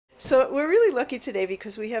So we're really lucky today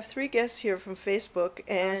because we have three guests here from Facebook,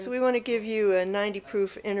 and so we want to give you a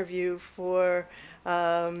 90-proof interview for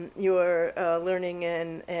your learning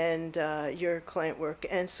and your client work.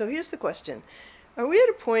 And so here's the question. Are we at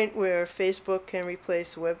a point where Facebook can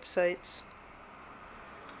replace websites?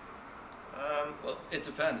 Well, it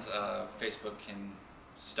depends. Facebook can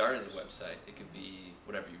start as a website. It could be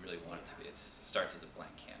whatever you really want it to be. It starts as a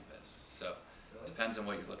blank canvas. So it depends on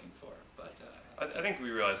what you're looking for. But I think we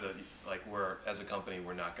realize that, like, as a company,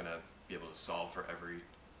 we're not going to be able to solve for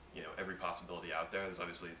every possibility out there. There's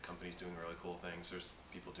obviously companies doing really cool things. There's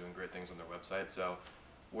people doing great things on their website. So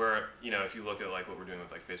if you look at like what we're doing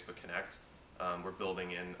with like Facebook Connect, we're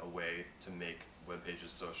building in a way to make web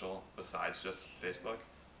pages social besides just Facebook,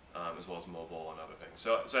 as well as mobile and other things.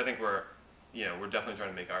 So I think we're definitely trying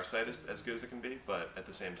to make our site as good as it can be, but at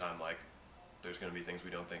the same time, like, there's going to be things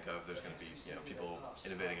we don't think of. There's going to be people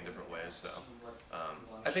innovating in different ways. So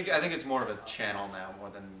I think it's more of a channel now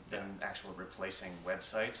more than actual replacing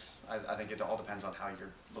websites. I think it all depends on how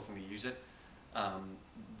you're looking to use it.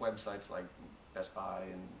 Websites like Best Buy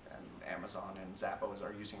and Amazon and Zappos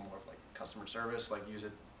are using more of like customer service, like use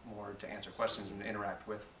it more to answer questions and interact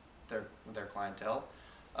with their clientele.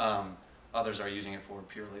 Others are using it for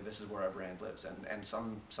purely this is where our brand lives, and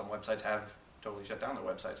some websites have totally shut down their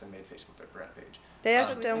websites and made Facebook their brand page. They have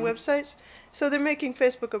shut down websites? So they're making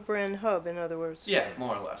Facebook a brand hub, in other words? Yeah,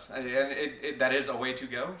 more or less. And that is a way to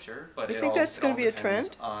go, sure. But you think that's going to be a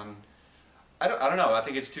trend? I don't know. I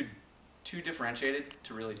think it's too differentiated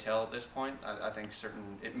to really tell at this point. I think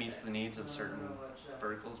it meets the needs of certain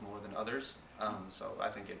verticals more than others. So I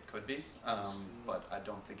think it could be, but I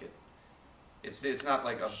don't think it's not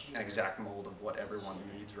like an exact mold of what everyone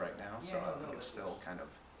needs right now. So I think it's still kind of,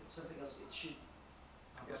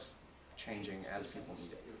 I guess, changing as people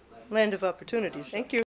need it. Land of opportunities. Thank you.